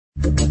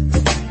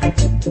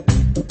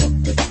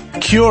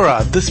Kia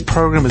ora, this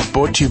program is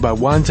brought to you by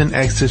Wellington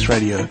Access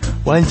Radio.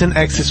 Wellington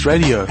Access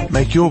Radio,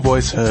 make your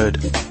voice heard.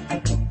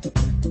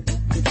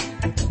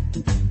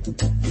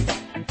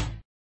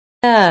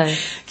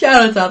 Kia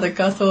ora tātou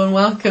katoa and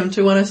welcome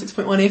to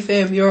 106.1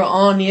 FM. You're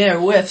on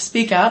air with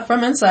Speak Out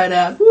from Inside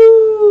Out.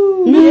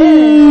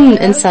 Woo!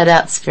 Inside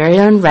Out's very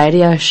own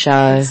radio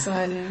show.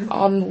 Exciting.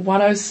 On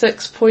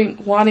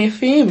 106.1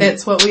 FM.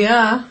 That's what we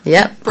are.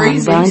 Yep,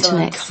 Breezy on Wellington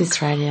side.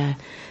 Access Radio.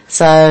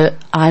 So,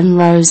 I'm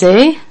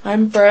Rosie.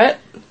 I'm Britt.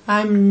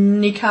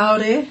 I'm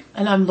Nikaore.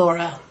 And I'm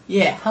Laura.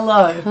 Yeah.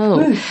 Hello.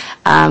 Oh.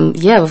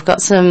 We've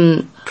got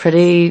some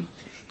pretty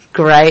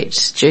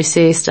great,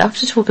 juicy stuff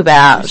to talk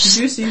about.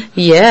 Juicy.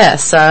 Yeah,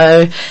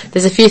 so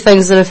there's a few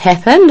things that have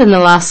happened in the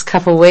last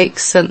couple of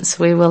weeks since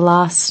we were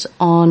last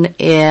on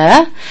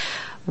air.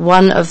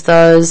 One of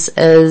those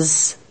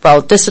is,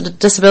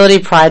 Disability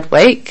Pride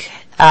Week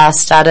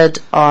started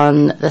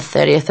on the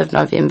 30th of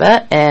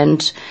November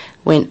and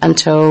went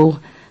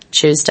until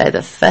Tuesday the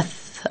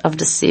 5th of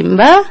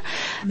December.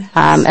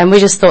 And we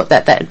just thought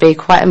that would be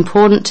quite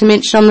important to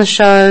mention on the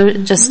show,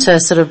 just to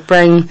sort of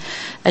bring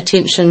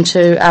attention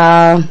to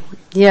our,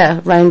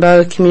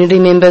 rainbow community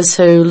members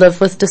who live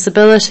with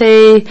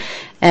disability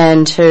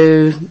and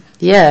who,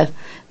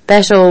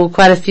 battle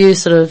quite a few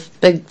sort of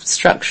big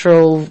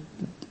structural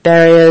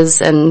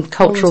barriers and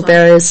cultural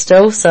barriers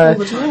still. So,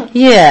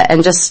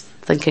 and just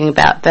thinking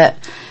about that,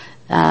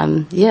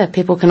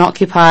 people can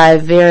occupy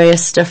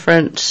various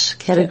different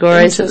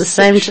categories at the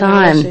same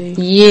time.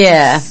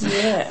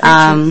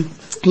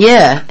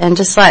 And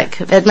just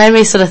like, it made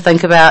me sort of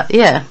think about,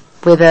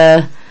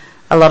 whether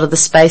a lot of the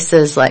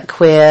spaces, like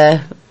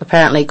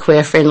apparently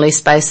queer-friendly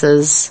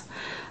spaces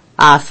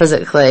are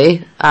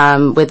physically,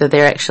 whether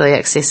they're actually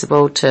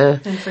accessible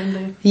to... And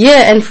friendly.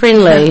 Yeah, and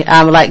friendly,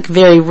 like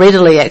very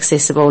readily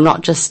accessible,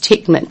 not just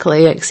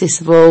technically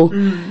accessible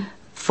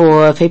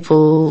for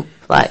people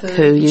like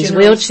who use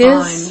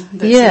wheelchairs.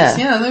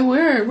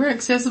 We're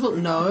accessible.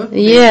 No.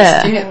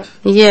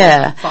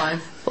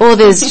 Five. Or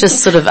there's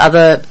just sort of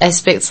other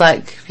aspects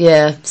like,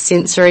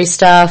 sensory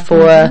stuff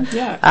or,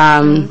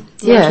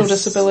 mental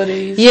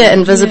disabilities.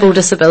 Invisible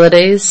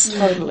disabilities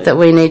that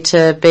we need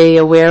to be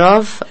aware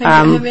of.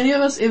 Have any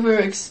of us ever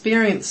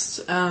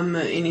experienced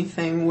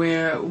anything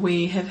where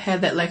we have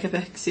had that lack of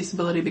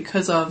accessibility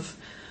because of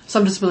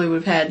some disability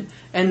we've had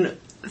and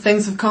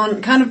things have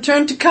kind of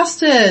turned to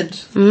custard?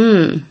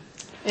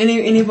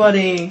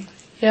 Anybody?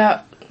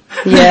 Yeah.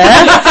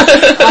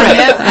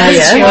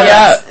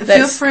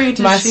 Feel free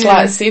to my share.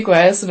 slight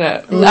segue, isn't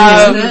it?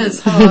 It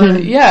is.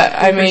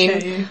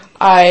 Hello.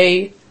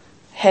 I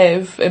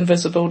have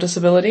invisible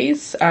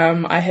disabilities.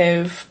 I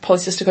have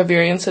polycystic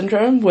ovarian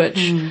syndrome,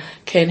 which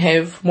can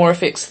have more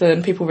effects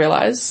than people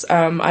realise.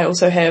 I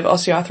also have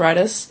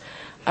osteoarthritis,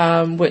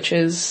 which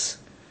is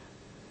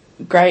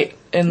great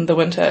in the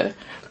winter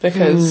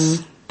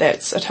because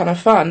that's a ton of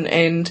fun.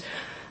 And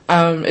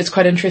it's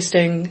quite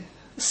interesting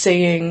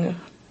seeing,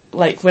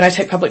 like, when I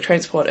take public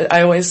transport,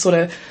 I always sort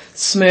of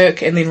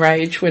smirk and then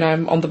rage when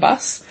I'm on the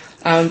bus,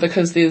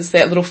 because there's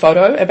that little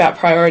photo about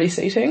priority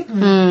seating,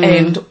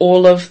 and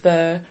all of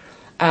the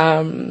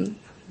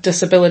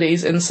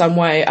disabilities in some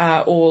way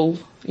are all,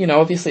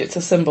 obviously it's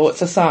a symbol,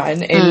 it's a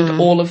sign, and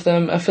all of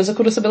them are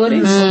physical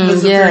disabilities.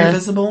 Very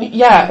visible.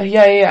 Yeah.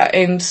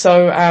 And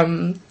so,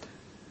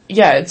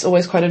 it's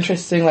always quite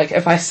interesting, like,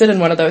 if I sit in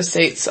one of those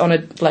seats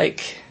on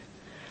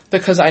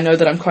because I know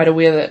that I'm quite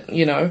aware that,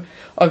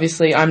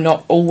 obviously I'm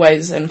not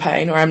always in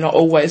pain or I'm not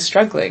always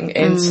struggling,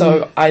 and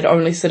so I'd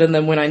only sit in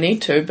them when I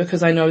need to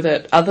because I know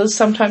that others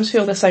sometimes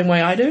feel the same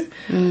way I do.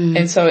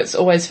 And so it's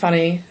always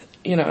funny,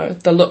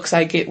 the looks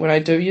I get when I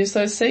do use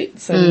those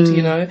seats, and,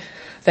 the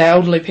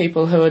elderly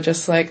people who are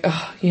just like,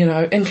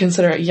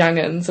 inconsiderate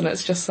young'uns, and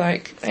it's just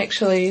like,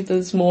 actually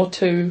there's more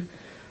to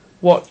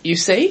what you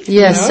see.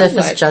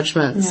 Surface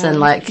judgments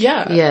and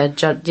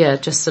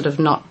just sort of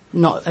not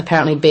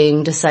apparently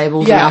being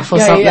disabled enough or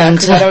something. I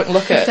don't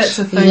look at. That's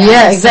a thing.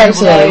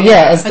 Exactly.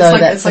 As though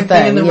that's it's like a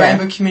thing. being in the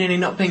rainbow community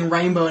not being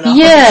rainbow enough.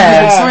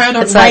 Yeah. Sorry, I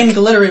don't rain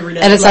glitter every day.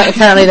 And it's like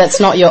apparently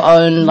that's not your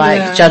own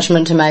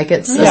judgment to make.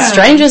 It's a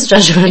stranger's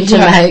judgment to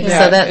make.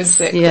 So that's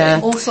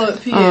Also,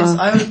 P.S.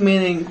 I was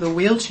meaning the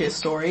wheelchair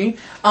story.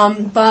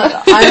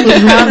 But I'm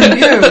proud of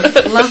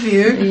you. Love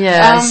you.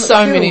 Yeah.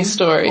 So many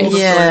stories. All the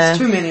stories.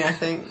 Too many, I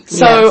think.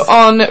 So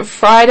on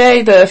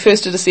Friday, the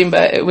 1st of December,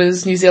 it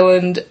was New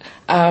Zealand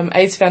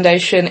AIDS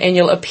Foundation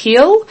annual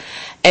appeal,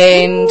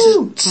 and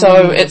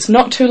so it's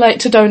not too late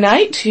to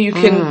donate. You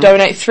can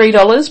donate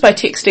 $3 by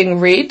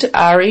texting RED,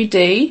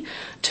 R-E-D,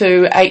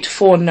 to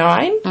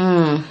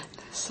 849.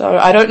 So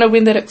I don't know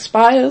when that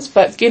expires,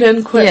 but get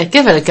in quick. Yeah,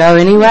 give it a go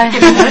anyway.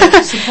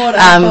 Support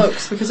our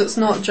folks, because it's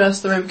not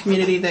just the Rim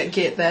community that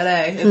get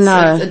that,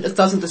 it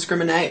doesn't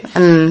discriminate.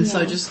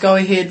 So just go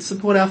ahead,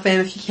 support our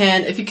fam if you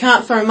can. If you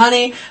can't throw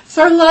money,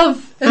 throw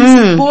love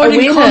and support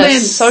and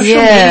comments. Social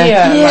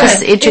media.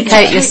 Just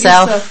educate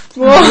yourself.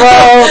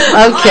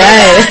 Well,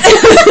 okay.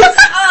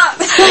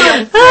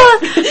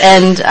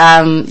 And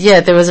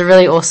there was a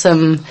really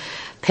awesome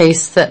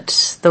piece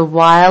that the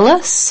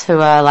Wireless, who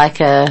are like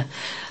a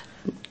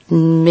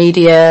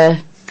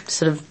media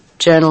sort of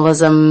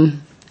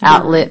journalism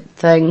outlet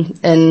thing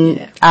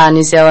in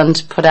New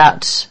Zealand, put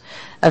out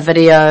a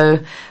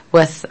video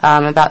with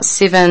about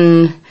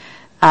 7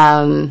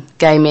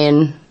 gay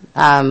men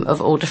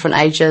of all different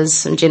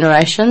ages and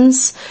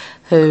generations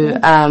who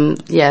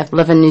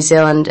live in New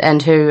Zealand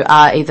and who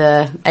are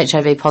either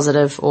HIV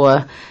positive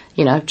or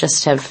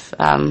just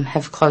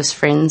have close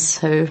friends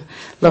who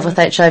live with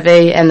HIV,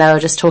 and they were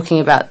just talking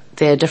about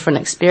their different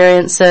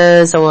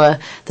experiences or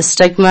the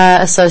stigma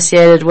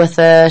associated with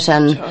it,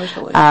 and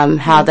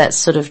how that's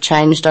sort of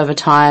changed over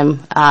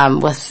time,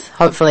 with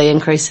hopefully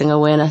increasing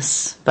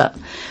awareness. But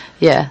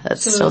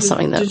it's still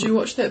something that... Did you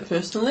watch that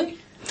personally?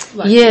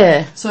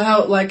 So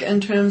how,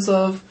 in terms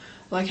of,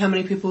 how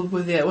many people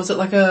were there? Was it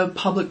like a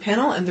public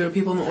panel and there were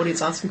people in the audience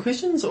asking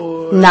questions,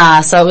 or? Nah,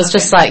 so it was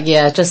just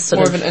just sort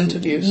more of an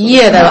interview.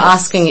 They were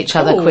asking each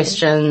other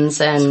questions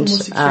and,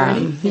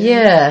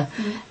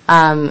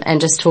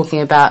 and just talking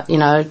about,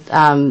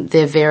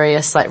 their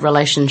various,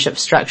 relationship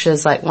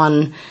structures.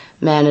 One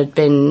man had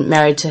been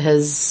married to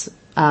his,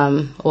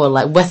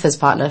 with his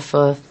partner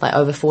for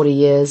over 40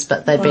 years,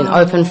 but they'd been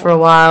open for a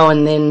while,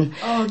 and then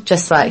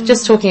just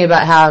talking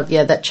about how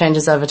that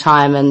changes over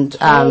time, and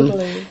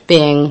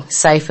being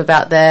safe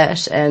about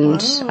that,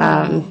 and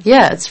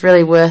it's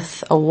really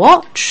worth a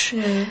watch,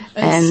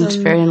 and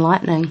very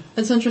enlightening.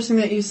 It's interesting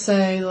that you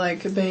say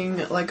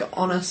being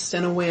honest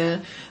and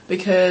aware,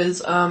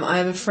 because I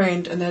have a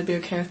friend, and that'd be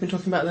okay with me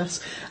talking about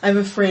this. I have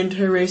a friend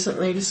who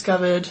recently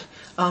discovered,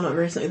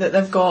 that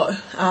they've got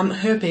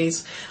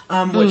herpes,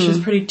 which is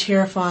pretty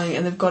terrifying,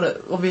 and they've got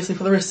it obviously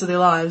for the rest of their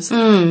lives.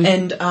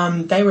 And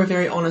they were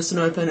very honest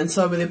and open, and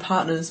so were their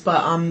partners.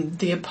 But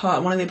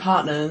one of their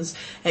partners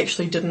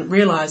actually didn't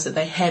realise that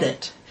they had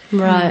it.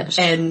 Right.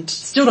 And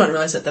still don't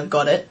realise that they've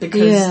got it,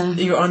 because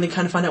you only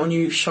kind of find out when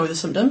you show the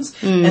symptoms.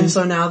 And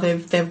so now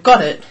they've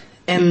got it,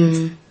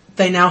 and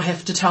they now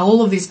have to tell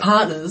all of these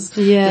partners.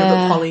 They're a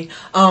bit poly.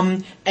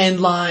 And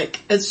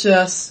it's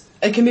just...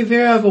 It can be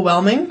very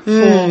overwhelming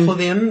for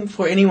them,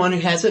 for anyone who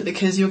has it,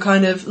 because you're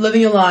kind of living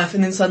your life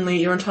and then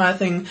suddenly your entire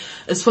thing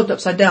is flipped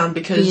upside down,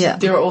 because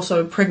there are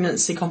also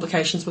pregnancy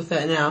complications with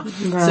that now.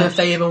 Right. So if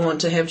they ever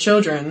want to have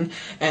children,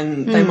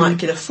 and they might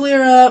get a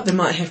flare-up, they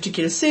might have to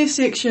get a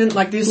C-section,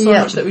 there's so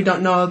much that we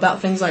don't know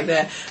about things like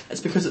that. It's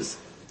because it's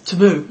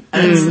taboo.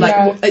 And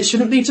it's it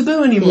shouldn't be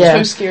taboo anymore. It's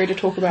too scary to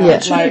talk about.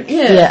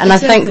 And I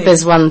think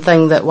there's one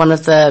thing that one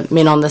of the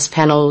men on this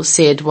panel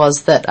said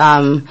was that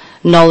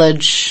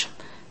knowledge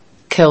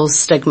kills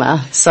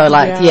stigma. So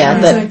that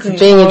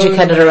being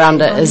educated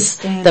around it is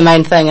the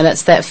main thing, and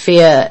it's that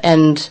fear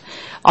and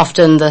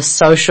often the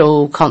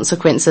social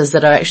consequences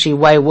that are actually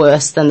way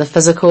worse than the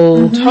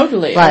physical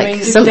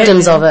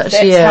symptoms of it.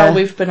 That's how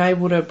we've been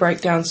able to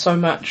break down so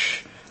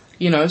much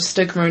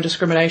stigma and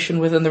discrimination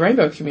within the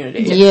rainbow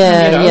community.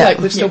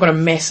 We've still got a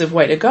massive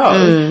way to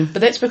go,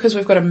 but that's because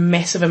we've got a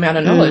massive amount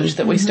of knowledge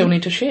that we still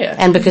need to share.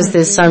 And because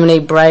there's so many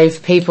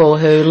brave people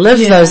who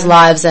live those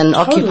lives and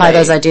occupy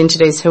those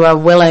identities, who are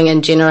willing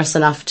and generous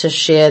enough to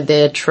share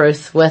their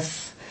truth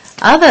with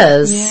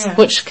others,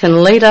 which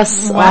can lead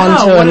us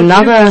on to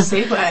another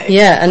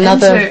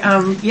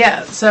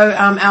segue. So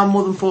our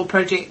More Than 4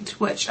 project,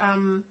 which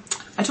I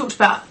talked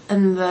about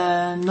in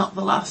not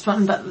the last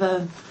one,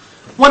 but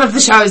one of the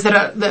shows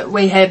that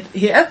we had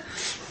here.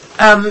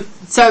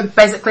 So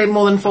basically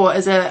More Than 4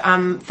 is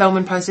a film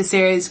and poster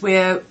series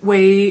where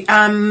we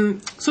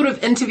sort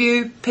of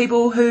interview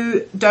people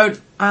who don't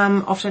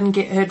often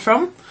get heard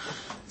from.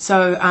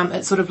 So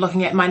it's sort of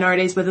looking at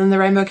minorities within the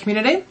rainbow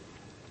community.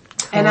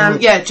 And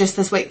just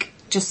this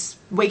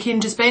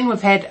weekend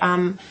we've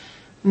had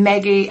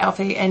Maggie,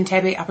 Alfie and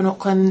Tabby up in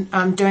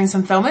Auckland doing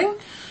some filming.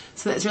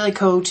 So that's really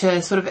cool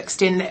to sort of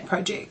extend that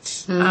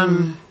project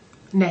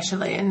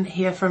nationally and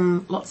hear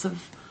from lots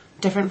of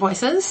different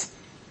voices.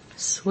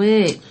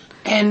 Sweet.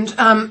 And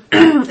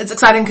it's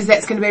exciting because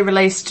that's going to be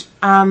released.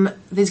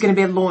 There's going to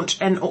be a launch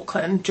in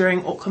Auckland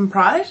during Auckland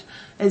Pride,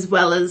 as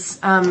well as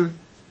in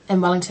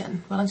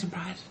Wellington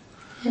Pride.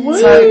 Woo.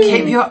 So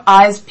keep your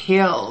eyes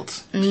peeled.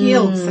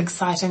 It's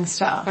exciting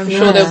stuff. I'm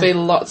sure there'll be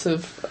lots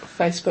of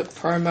Facebook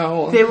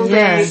promo. There will be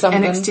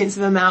an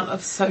extensive amount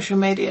of social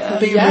media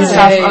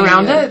stuff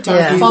around it.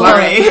 Don't you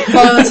worry.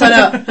 Follow us on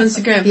our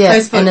Instagram,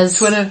 Facebook,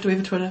 Twitter. Do we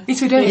have a Twitter?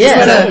 Yes, we do.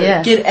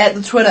 Twitter. Get at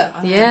the Twitter.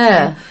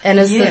 And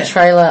is the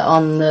trailer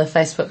on the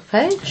Facebook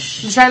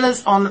page? The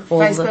trailer's on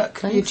Facebook,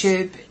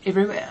 YouTube,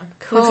 everywhere.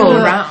 Cool. It's all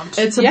around.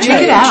 It's a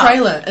beautiful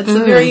trailer. It's a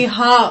very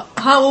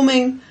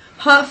heartwarming,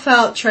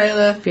 heartfelt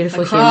trailer.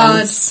 Beautiful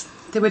humans.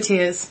 There were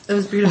tears. It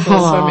was beautiful.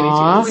 Aww. So many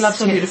tears. We love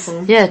so tears.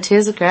 Beautiful. Yeah,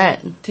 tears are great.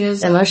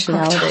 Tears.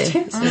 Emotionality.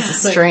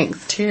 It's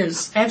strength.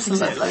 Tears.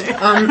 Absolutely.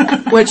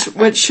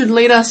 Which should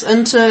lead us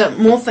into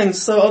more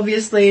things. So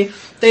obviously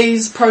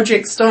these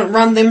projects don't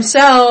run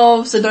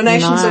themselves. The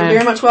donations are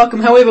very much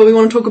welcome. However, we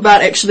want to talk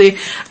about actually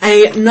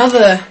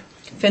another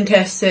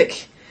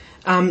fantastic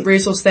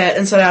resource that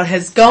Inside Out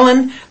has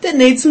going that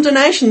needs some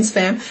donations,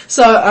 fam.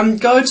 So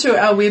go to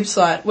our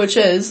website, which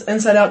is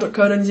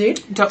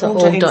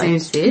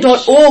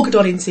insideout.co.nz.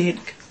 .org.nz.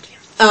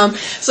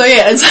 So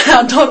yeah,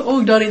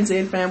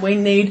 insideout.org.nz, fam. We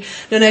need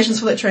donations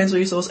for that trans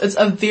resource. It's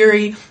a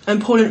very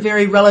important,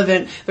 very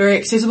relevant, very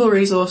accessible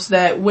resource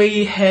that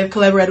we have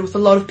collaborated with a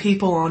lot of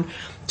people on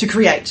to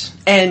create.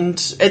 And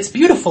it's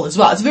beautiful as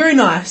well. It's very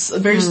nice,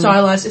 very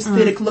stylized,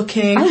 aesthetic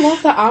looking. I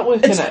love the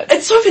artwork in it.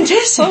 It's so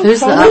fantastic. Who's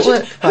the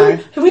artwork by?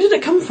 Where did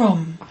it come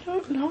from?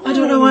 I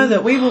don't know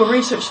either. We will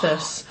research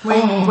this.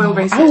 We'll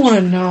research. I want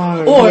to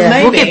know. Or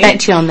maybe we'll get back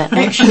to you on that.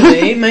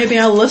 Actually, maybe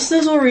our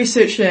listeners will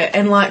research it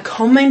and like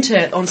comment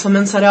it on some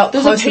Inside Out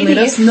There's post a and let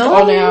us PDF know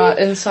on our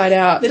Inside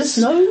Out Let us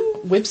know.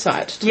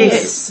 website.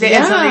 Yes.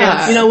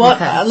 Yeah. You know what,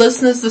 Okay.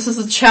 listeners, this is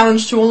a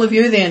challenge to all of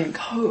you then.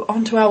 Go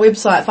onto our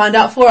website, find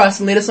out for us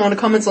and let us know in the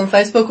comments on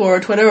Facebook or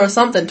Twitter or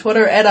something.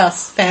 Twitter at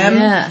us, fam.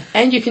 Yeah.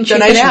 And you can check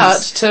Donations. it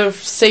out to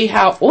see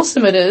how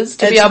awesome it is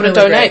to be It's able to really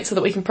donate great. so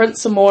that we can print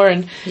some more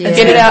and Yeah.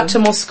 get it out to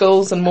more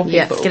schools and more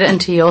Yeah, people. get it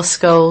into your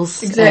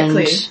schools.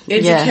 Exactly.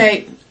 And,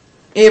 Educate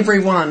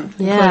everyone,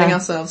 including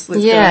ourselves.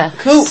 Let's Yeah. do it.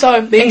 Cool. So,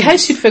 in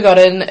case you'd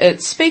forgotten,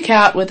 it's Speak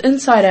Out with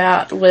Inside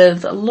Out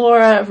with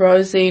Laura,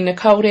 Rosie,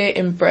 Nicole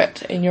and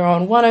Britt, and you're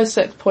on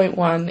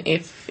 106.1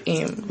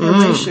 FM.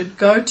 We should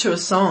go to a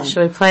song.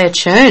 Shall we play a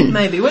tune?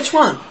 Maybe. Which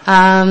one?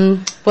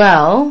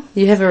 Well,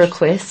 you have a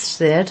request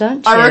there, don't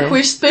you? I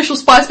request Special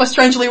Spice by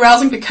Strangely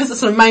Rousing because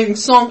it's an amazing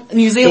song.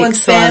 New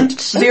Zealand band.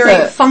 Excellent. Very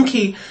Is it?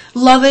 funky.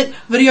 Love it.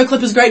 Video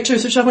clip is great too.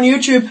 Search up on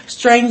YouTube.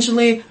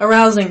 Strangely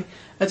Arousing.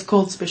 It's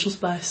called Special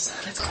Spice.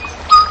 Let's go.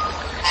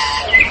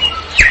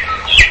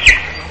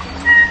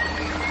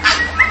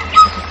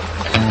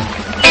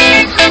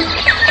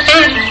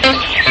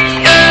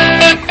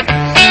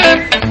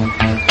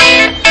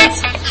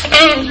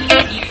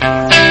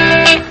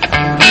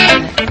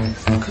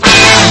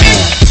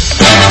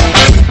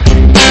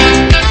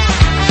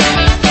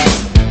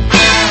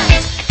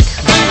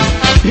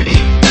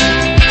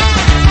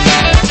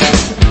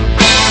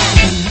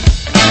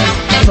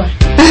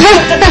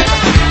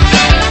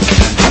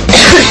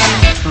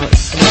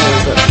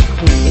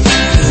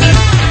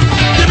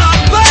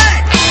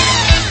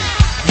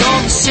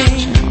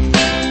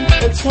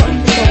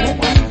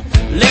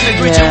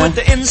 With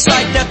the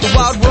insight that the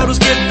wild world was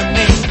giving to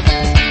me.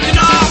 You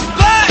know I'm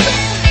back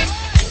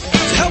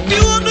to help you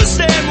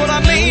understand what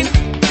I mean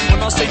when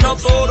I say no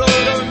todo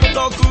no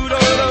takura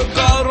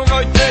karo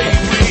ngai te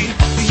iwi.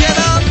 Yeah,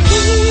 I'm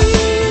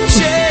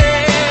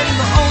pushing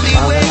the only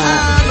way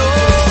I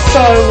know.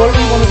 So, what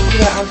do we want to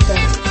talk about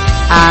today?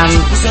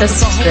 Just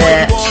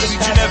that,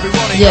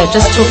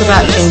 just talk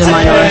about gender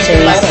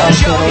minorities on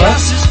Twitter.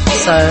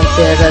 So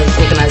they're the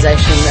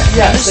organisation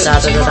that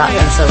started it up,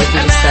 and so we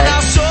can just say,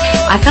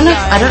 I don't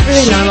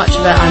really know much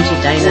about Auntie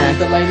Dana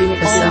The lady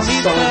with the herself.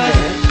 song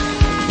there.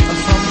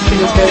 She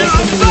was very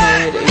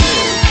married.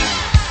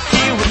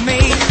 Here with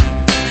me.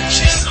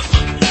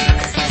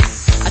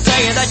 I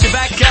tell you that you're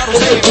back out of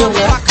the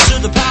box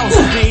to the powers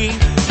of me.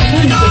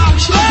 You know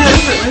I'm back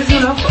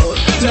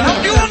to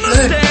help you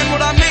understand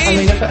what I mean. I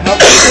mean, if it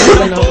helps, then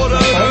I know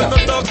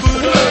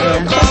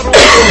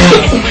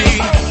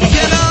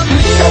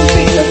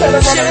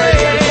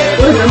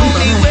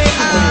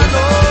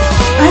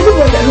I have a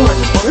one that one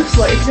just honest,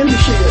 like it's gonna be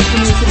shit. It's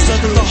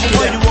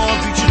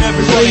gonna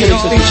be fly,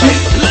 obviously.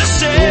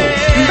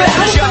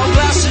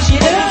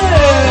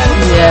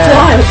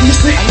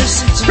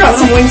 Sprout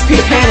some wings,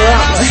 Peter Pan her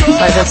out, like.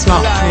 Like that's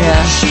not,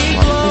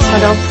 it's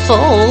not our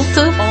fault.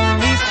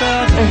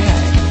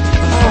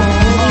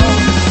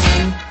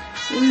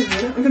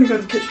 I'm gonna go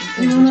to the kitchen.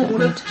 You want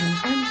water?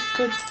 I'm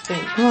good,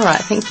 thanks.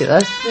 Alright, thank you though.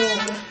 Oh,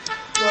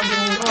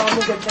 I'm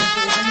good, thank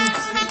you.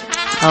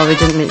 Oh, we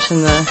didn't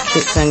mention the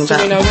cute thing Do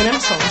we know about, when our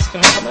song's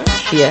going to come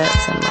out? yeah,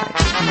 it's in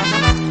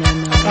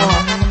like,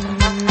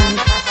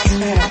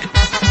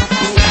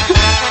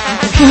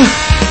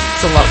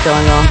 there's a lot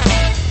going on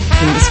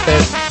in this bit.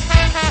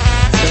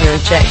 It's a very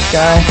jacked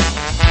guy.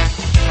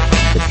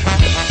 Good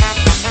trumpet.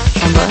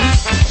 Trombone? Yeah,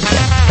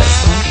 that's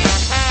the one.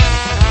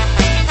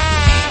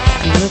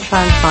 I'm gonna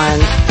try and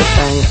find the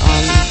thing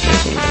on the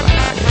gender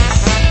minorities.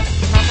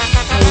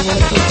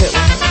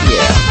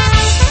 Yeah.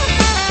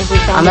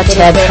 I'm a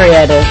tab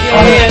creator. I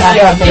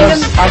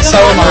so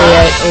am I.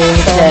 Create all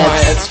the So am I.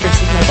 tabs. It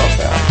stresses my boss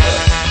out.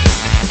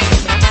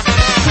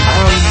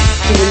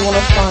 Do we want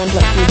to find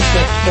like the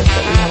exact bit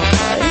that we want to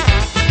play?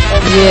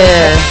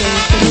 Yeah.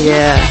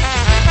 Yeah,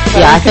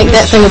 I think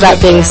that thing about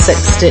being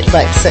 16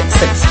 and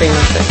 60.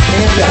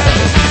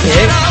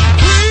 Yeah.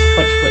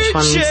 Which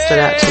one stood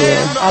out to you?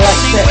 I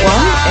like that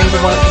one and the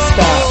one at the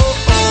start.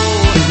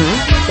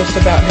 Just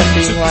about him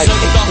being like,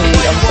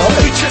 actually, I'm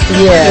sorry.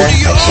 Yeah,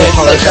 actually That's the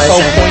whole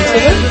apologising. point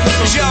of it.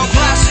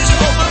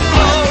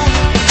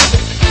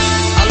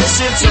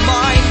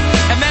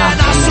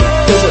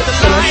 Does it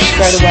finish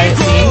straight away at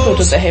the end, or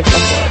does it have like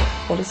a,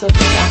 what is it, an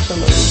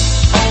afternoon?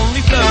 Only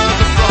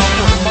further from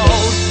the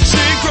mold. She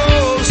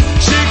grows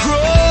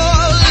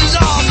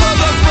off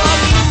further from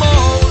the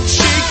mold.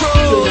 She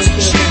grows.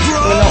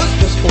 We're not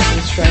just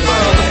talking straight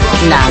away.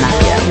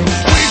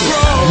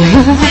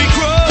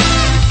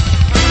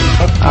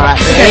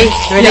 Alright,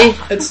 ready?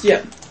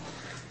 Yeah.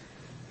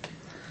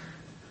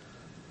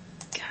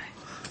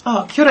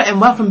 Oh, kia ora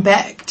and welcome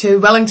back to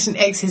Wellington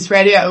Access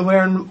Radio. We're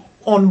on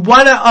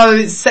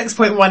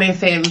 106.1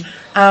 FM,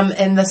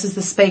 and this is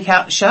the Speak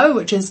Out show,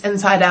 which is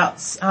Inside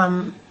Out's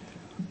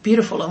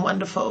beautiful and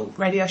wonderful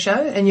radio show,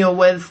 and you're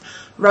with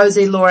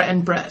Rosie, Laura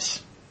and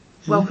Britt.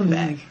 Welcome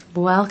back.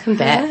 Welcome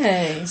back.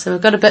 Hey. So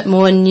we've got a bit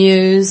more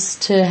news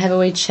to have a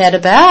wee chat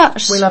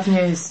about. We love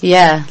news.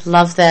 Yeah,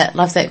 love that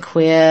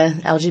queer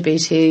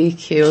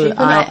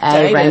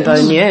LGBTQIA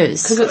rainbow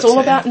news. Because it's all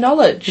about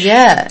knowledge.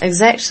 Yeah,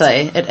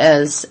 exactly, it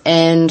is.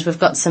 And we've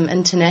got some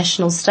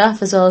international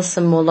stuff as well as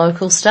some more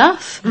local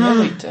stuff. Yeah,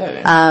 we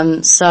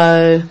do.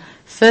 So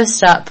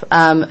first up,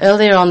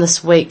 earlier on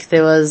this week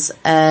there was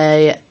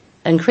a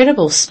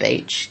incredible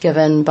speech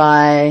given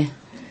by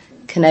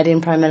Canadian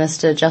Prime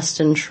Minister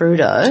Justin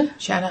Trudeau.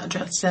 Shout out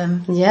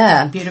Justin.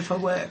 Yeah. Beautiful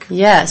work.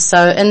 Yeah,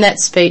 so in that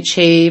speech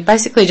he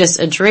basically just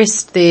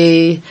addressed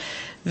the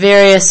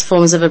various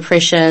forms of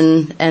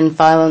oppression and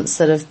violence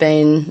that have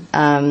been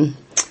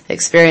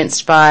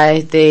experienced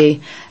by the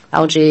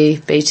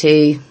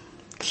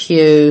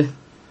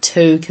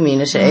LGBTQ2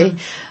 community.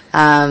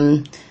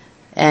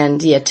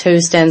 And yeah,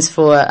 2 stands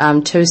for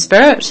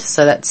Two-Spirit,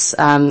 so that's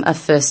a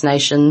First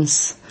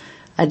Nations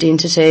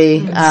identity.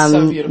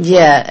 So beautiful.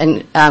 Yeah,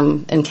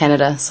 in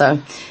Canada. So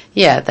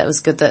yeah, that was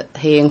good that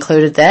he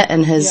included that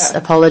in his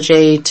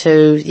apology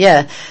to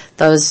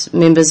those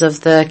members of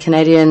the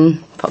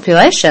Canadian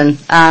population.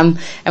 And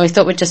we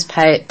thought we'd just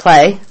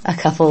play a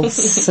couple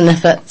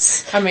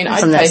snippets. I mean,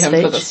 I'd from that pay him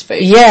speech. for the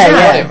speech.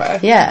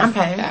 Yeah. I'm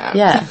paying.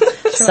 Yeah.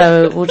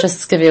 So we'll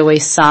just give you a wee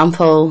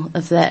sample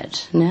of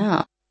that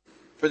now.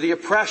 For the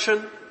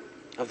oppression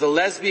of the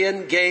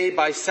lesbian, gay,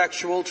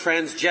 bisexual,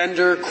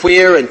 transgender,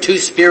 queer, and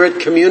two-spirit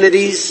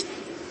communities,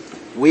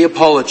 we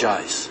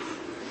apologize.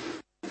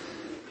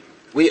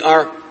 We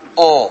are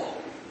all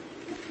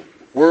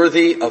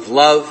worthy of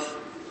love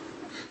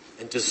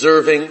and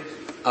deserving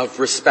of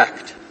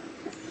respect.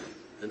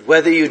 And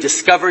whether you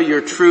discover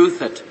your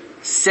truth at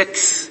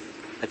 6,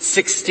 at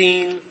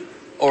 16,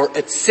 or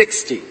at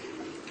 60,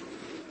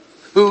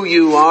 who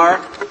you are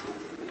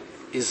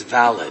is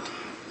valid.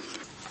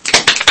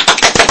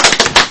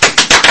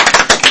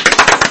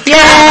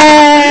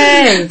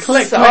 Yay!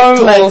 Click, So click,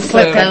 click, awesome.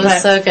 click, That was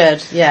click. so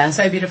good. Yeah.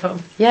 So beautiful.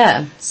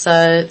 Yeah.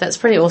 So that's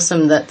pretty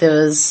awesome that there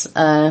was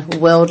a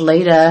world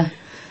leader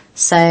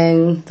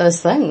saying those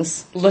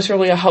things.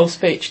 Literally a whole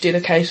speech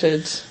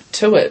dedicated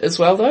to it as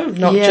well, though.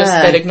 Not just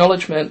Yeah. that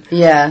acknowledgement.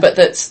 Yeah. But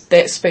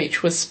that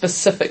speech was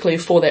specifically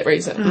for that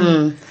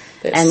reason.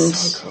 That's And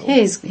so cool.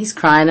 yeah, he's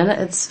crying in it.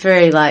 It's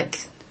very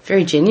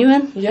very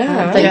genuine. Yeah.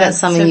 I don't think Yeah, that's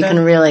something you super.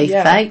 can really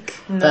Yeah. fake.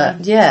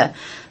 But yeah.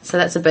 So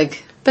that's a big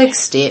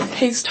step.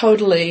 He's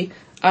totally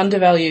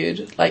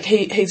undervalued. Like,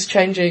 he's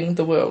changing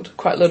the world,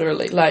 quite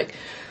literally. Like,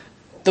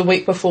 the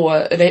week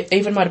before, it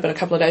even might have been a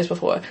couple of days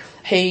before,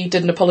 he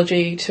did an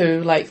apology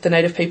to, like, the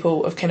native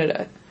people of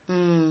Canada.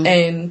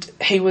 And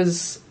he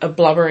was a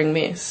blubbering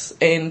mess.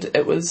 And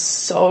it was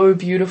so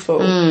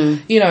beautiful.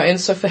 You know, and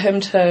so for him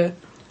to,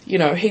 you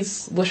know,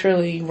 he's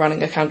literally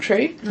running a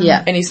country.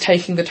 Yeah. And he's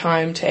taking the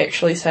time to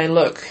actually say,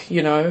 look,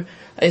 you know,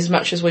 as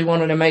much as we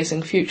want an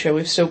amazing future,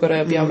 we've still got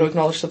to be able to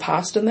acknowledge the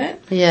past in that.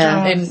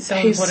 Yeah. And so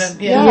he's, important.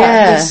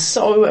 Yeah. he's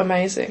so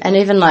amazing. And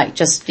even like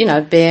just, you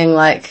know, being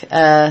like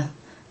a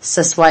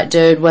cis white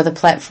dude with a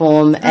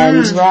platform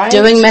and Right.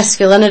 doing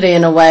masculinity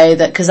in a way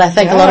that, because I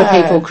think a lot of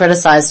Yeah. people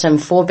criticised him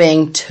for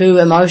being too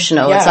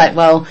emotional. Yeah. It's like,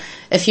 well,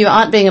 if you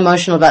aren't being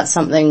emotional about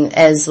something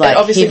as like It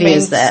obviously heavy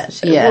means, as that,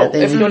 well,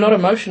 then, if you're not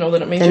emotional,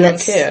 then it means then you don't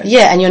that's, care.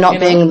 yeah, and you're not You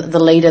know? being the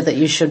leader that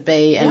you should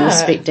be and Yeah.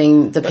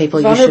 respecting the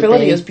people you should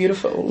Vulnerability be. is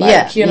beautiful. Like,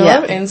 Yeah, you know,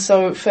 yeah. and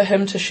so for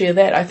him to share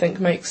that, I think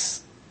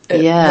makes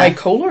it Yeah. way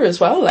cooler as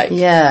well. Like,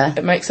 Yeah.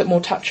 it makes it more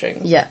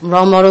touching. Yeah,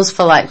 role models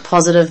for like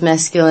positive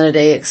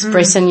masculinity,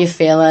 expressing your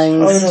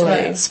feelings, Totally.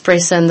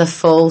 expressing the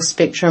full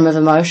spectrum of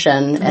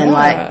emotion, and Yeah.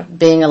 like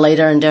being a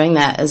leader and doing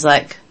that is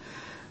like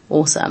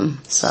awesome.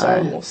 So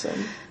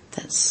awesome.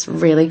 That's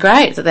really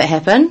great that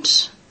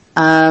happened.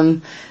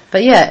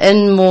 But yeah,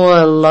 in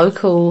more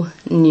local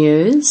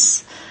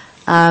news,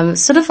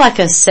 sort of like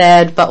a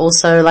sad but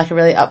also like a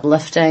really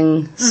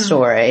uplifting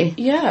story.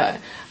 Yeah.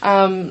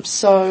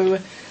 So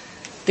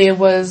there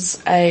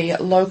was a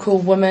local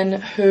woman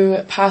who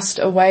passed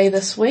away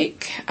this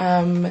week.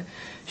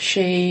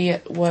 She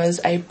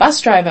was a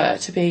bus driver,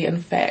 to be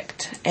in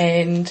fact,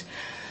 and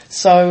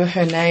so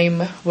her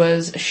name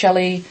was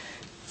Shelley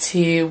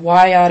Te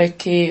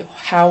Waiariki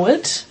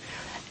Howard,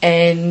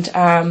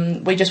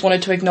 and we just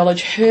wanted to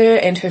acknowledge her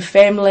and her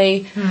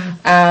family,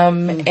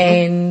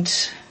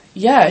 and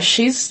yeah,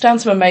 she's done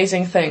some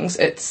amazing things.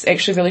 It's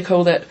actually really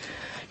cool that,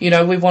 you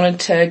know, we wanted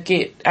to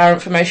get our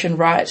information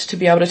right to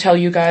be able to tell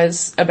you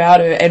guys about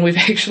her, and we've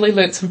actually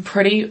learnt some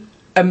pretty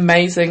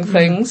amazing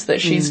things that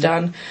she's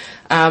done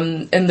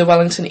in the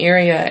Wellington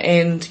area.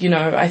 And, you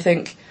know, I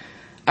think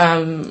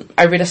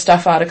I read a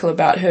Stuff article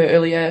about her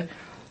earlier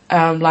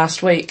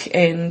last week,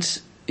 and,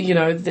 you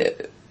know,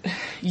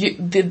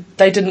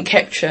 they didn't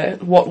capture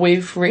what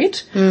we've read.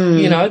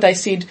 You know, they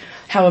said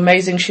how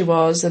amazing she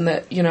was, and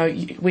that, you know,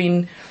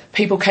 when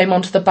people came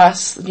onto the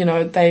bus, you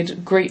know,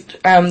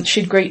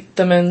 she'd greet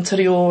them in te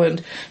reo,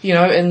 and, you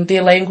know, in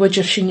their language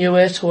if she knew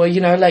it, or,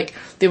 you know, like,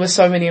 there were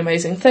so many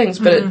amazing things,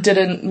 but it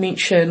didn't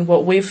mention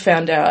what we've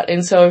found out.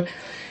 And so,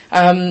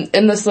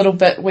 in this little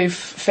bit we've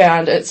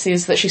found, it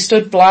says that she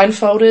stood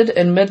blindfolded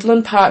in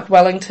Midland Park,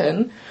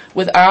 Wellington,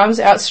 with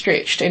arms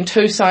outstretched and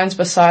 2 signs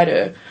beside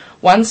her.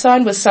 One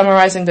sign was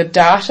summarising the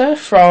data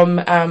from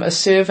a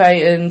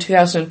survey in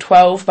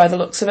 2012 by the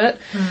looks of it.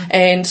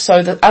 And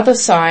so the other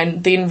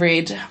sign then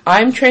read,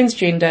 I'm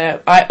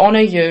transgender, I honour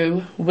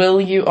you, will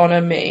you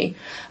honour me?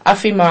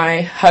 Awhi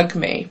mai, hug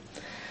me.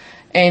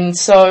 And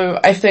so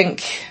I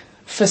think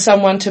for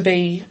someone to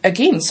be,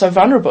 again, so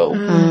vulnerable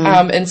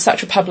in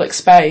such a public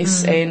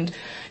space, and,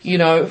 you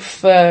know,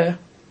 for,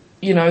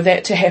 you know,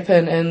 that to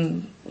happen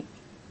in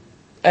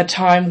a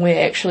time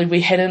where actually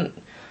we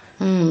hadn't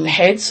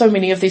had so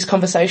many of these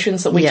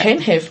conversations that we can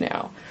have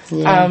now.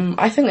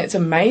 I think that's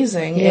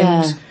amazing.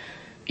 And,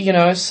 you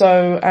know,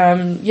 so,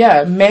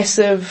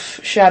 massive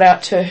shout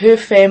out to her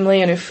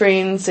family and her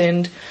friends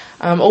and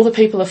all the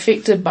people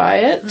affected by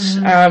it.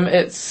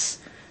 It's,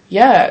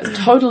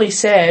 totally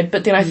sad.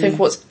 But then I think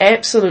what's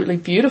absolutely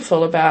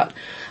beautiful about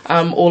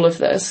all of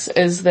this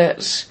is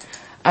that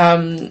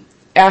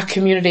our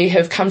community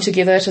have come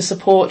together to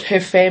support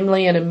her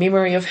family and in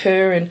memory of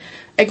her, and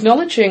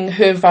acknowledging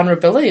her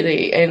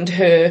vulnerability and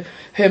her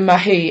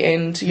mahi,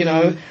 and, you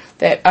know,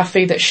 that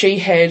awhi that she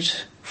had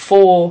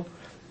for,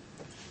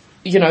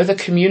 you know, the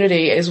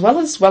community as well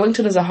as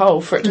Wellington as a whole,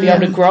 for it to be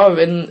able to grow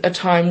in a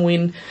time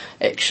when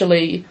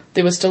actually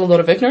there was still a lot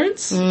of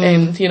ignorance,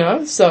 and, you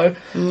know, so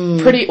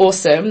pretty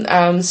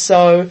awesome.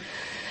 So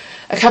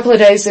a couple of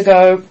days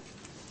ago,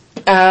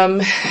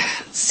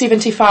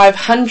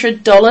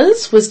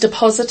 $7,500 was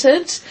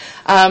deposited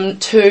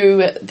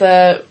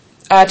to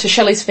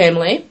Shelley's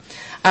family,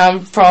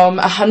 from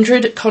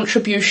 100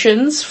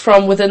 contributions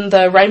from within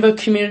the Rainbow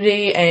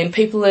community and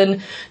people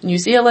in New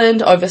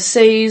Zealand,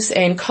 overseas,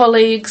 and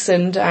colleagues,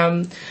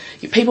 and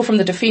people from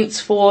the Defence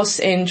Force,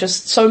 and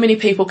just so many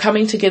people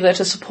coming together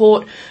to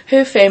support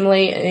her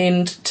family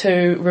and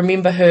to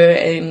remember her.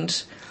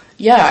 And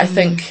I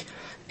think,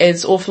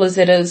 as awful as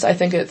that is, I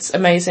think it's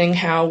amazing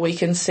how we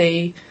can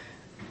see,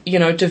 you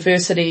know,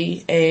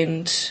 diversity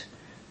and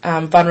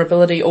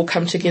vulnerability all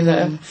come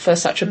together for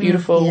such a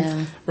beautiful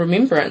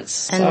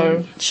remembrance. And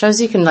so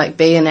shows you can, like,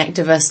 be an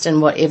activist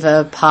in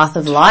whatever path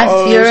of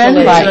life you're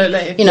in.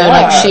 Like, you know,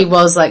 like she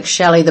was like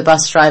Shelley the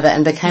bus driver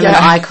and became an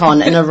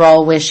icon in a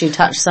role where she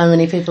touched so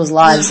many people's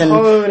lives, and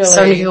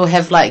so many people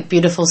have, like,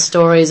 beautiful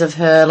stories of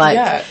her,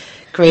 like,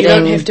 greeting. You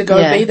don't have to go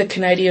be the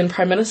Canadian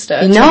Prime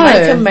Minister to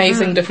make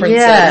amazing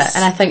differences. Yeah,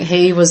 and I think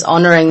he was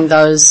honouring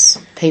those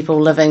people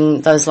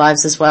living those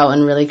lives as well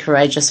in really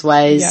courageous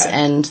ways,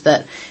 and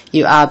that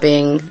you are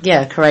being,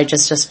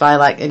 courageous just by,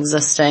 like,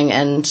 existing,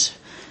 and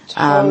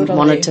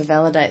wanted to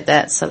validate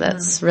that. So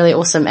that's really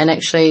awesome. And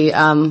actually,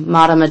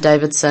 Marama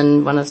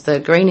Davidson, one of the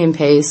Green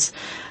MPs,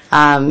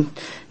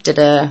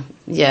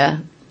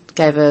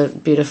 gave a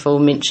beautiful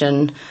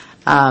mention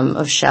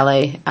of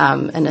Shelley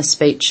in a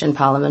speech in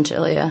Parliament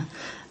earlier,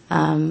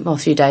 a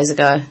few days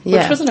ago.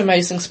 Which was an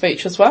amazing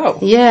speech as well.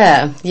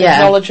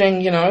 Acknowledging,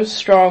 you know,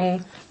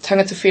 strong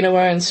tangata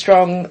whenua and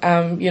strong,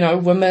 you know,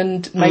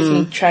 women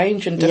making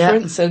change and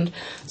difference. And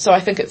so I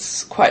think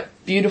it's quite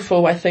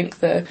beautiful, I think,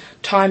 the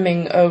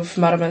timing of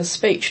Marama's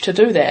speech to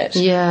do that.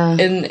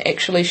 And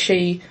actually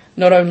she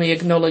not only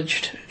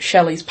acknowledged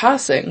Shelley's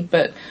passing,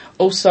 but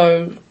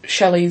also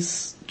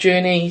Shelley's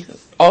journey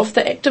of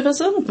the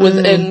activism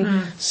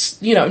within,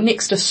 you know,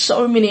 next to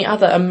so many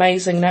other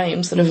amazing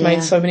names that have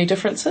made so many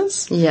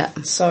differences.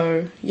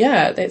 So,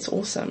 that's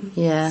awesome.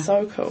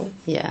 So cool.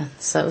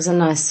 So it was a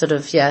nice sort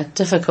of,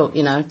 difficult,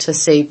 you know, to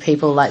see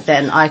people like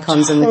that and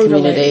icons in the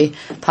community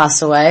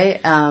pass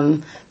away.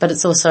 But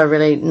it's also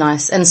really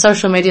nice. And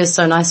social media is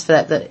so nice for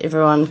that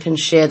everyone can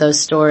share those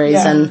stories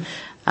and,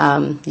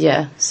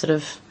 sort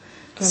of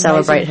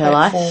celebrate her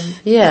life.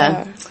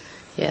 Yeah,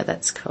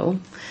 that's cool.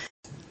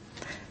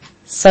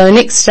 So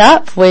next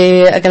up,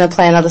 we are going to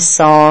play another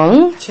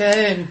song.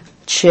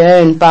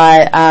 Tune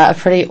by a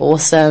pretty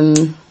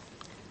awesome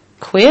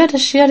queer.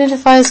 Does she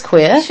identify as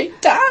queer? She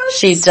does.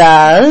 She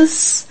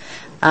does.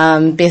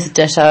 Beth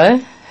Ditto,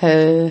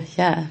 who,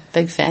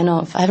 big fan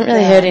of. I haven't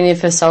really heard any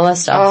of her solo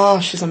stuff. Oh,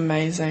 she's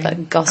amazing.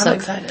 But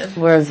Gossip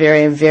were a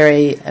very,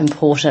 very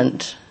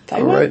important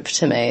group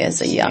to me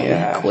as a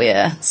young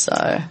queer. So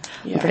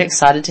I'm pretty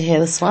excited to hear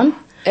this one.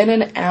 In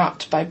and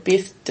Out by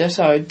Beth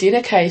Ditto,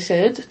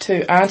 dedicated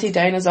to Auntie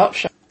Dana's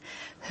Option,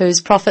 whose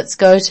profits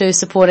go to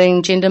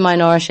supporting gender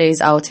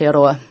minorities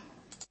Aotearoa.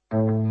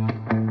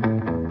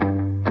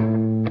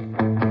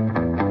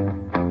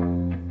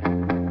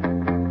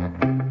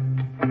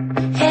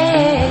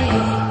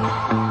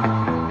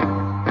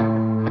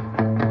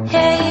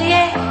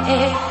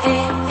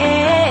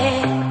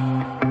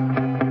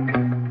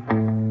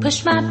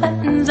 Push my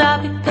buttons,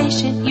 I'll be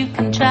patient, you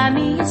can try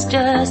me, it's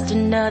just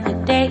another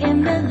day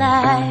in the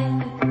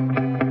life.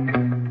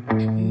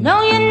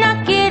 No, you're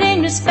not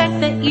getting respect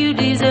that you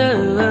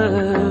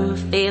deserve,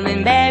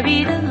 feeling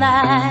buried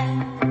alive.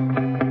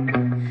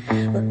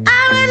 Well,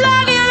 I would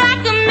love you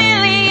like a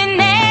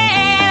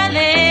millionaire,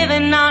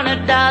 living on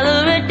 $1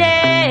 a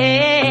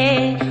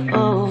day.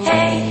 Oh,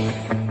 hey,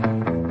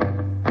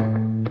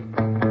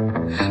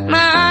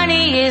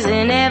 money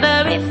isn't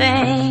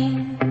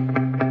everything.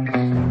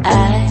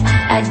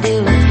 I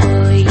do it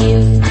for you,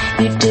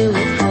 you do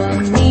it for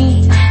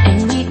me, and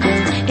we go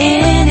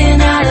in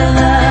and out of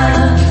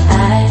love.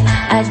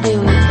 I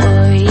do it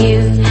for you,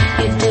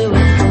 you do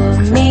it for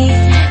me,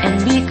 and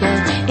we go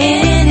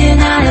in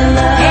and out of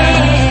love.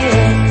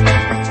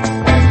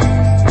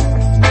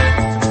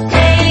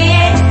 Hey,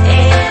 hey,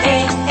 hey,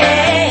 hey,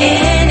 hey,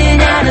 in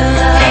and out of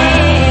love.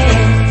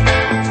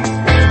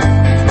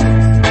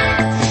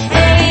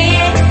 Hey,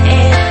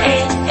 hey,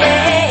 hey,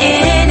 hey,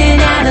 in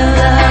and out of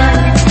love.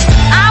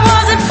 I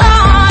wasn't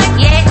born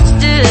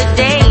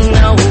yesterday,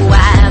 no,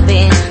 I've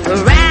been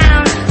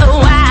around a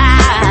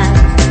while.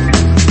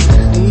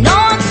 No,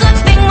 it's a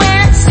thing when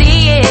I see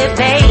it,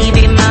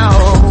 baby, my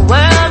whole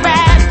world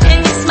wrapped in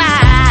your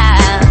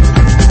smile.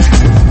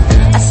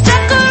 I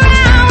stuck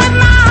around with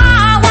my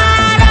heart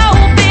wide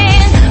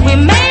open. We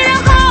made a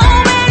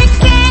home and it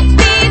can't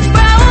be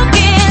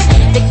broken.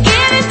 The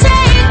give and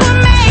take will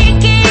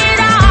make it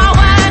all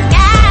work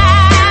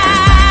out.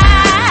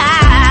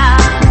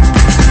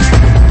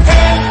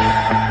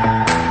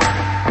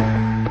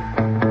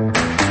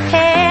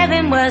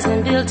 Heaven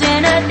wasn't built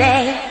in a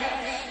day.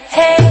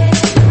 Hey,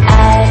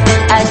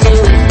 I do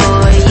it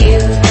for you,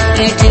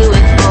 you do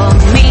it for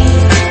me,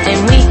 and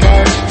we go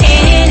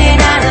in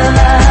and out of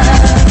love.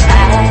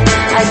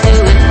 I do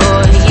it for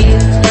you,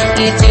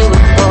 you do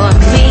it for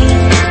me,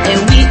 and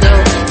we go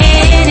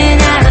in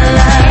and out of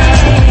love.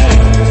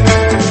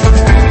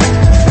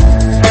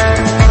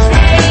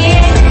 Hey,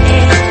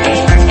 hey,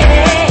 hey,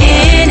 hey,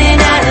 in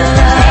and out of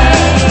love.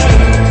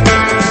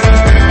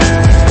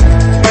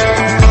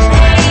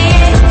 Hey,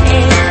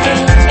 hey,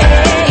 hey,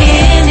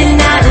 in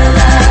and out of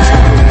love.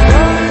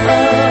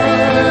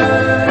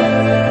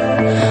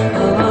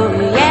 Oh,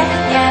 yeah,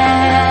 yeah.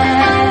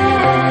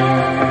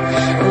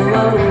 Oh,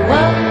 oh,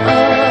 oh.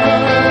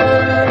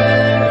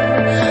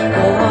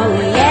 Oh,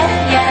 yeah,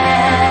 yeah.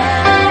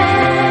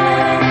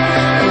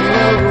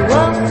 Oh,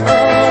 oh,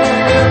 oh.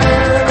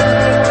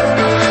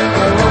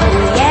 Oh,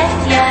 yeah,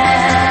 yeah.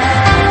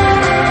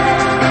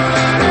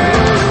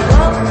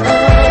 Oh,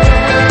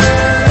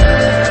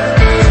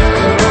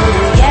 oh,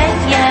 yeah,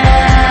 yeah.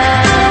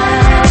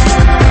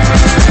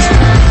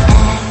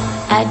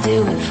 I do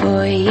it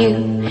for you,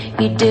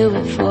 you do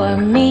it for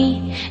me,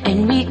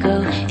 and we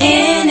go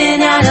in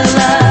and out of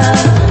love.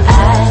 I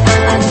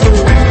do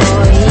it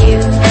for you,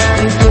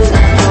 you do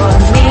it for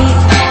me,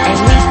 and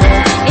we go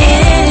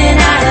in and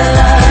out of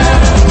love.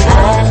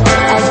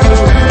 I do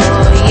it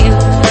for you,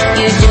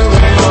 you do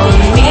it for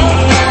me,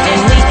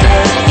 and we go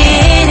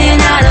in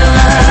and out of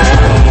love.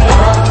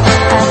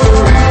 I do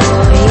it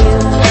for you,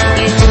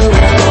 you do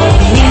it for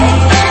me,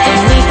 and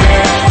we go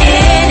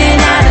in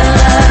and out of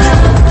love.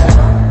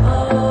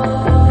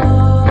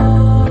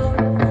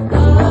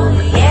 Oh,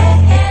 yeah,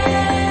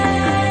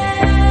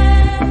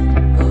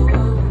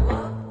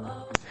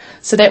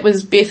 So that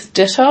was Beth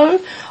Ditto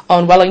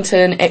on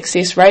Wellington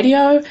Access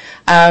Radio.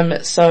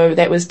 So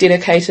that was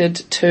dedicated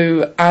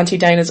to Auntie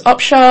Dana's Op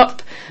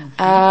Shop.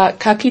 Ka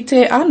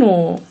kite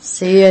anō.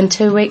 See you in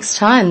 2 weeks'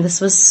 time.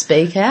 This was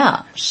Speak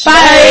Out.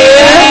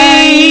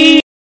 Bye!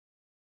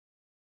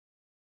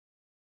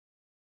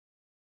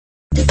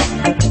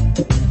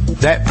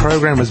 That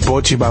program was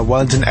brought to you by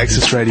Wellington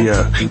Access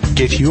Radio.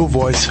 Get your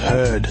voice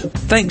heard.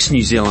 Thanks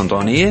New Zealand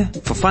On Air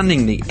for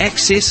funding the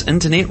Access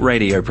Internet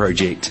Radio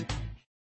project.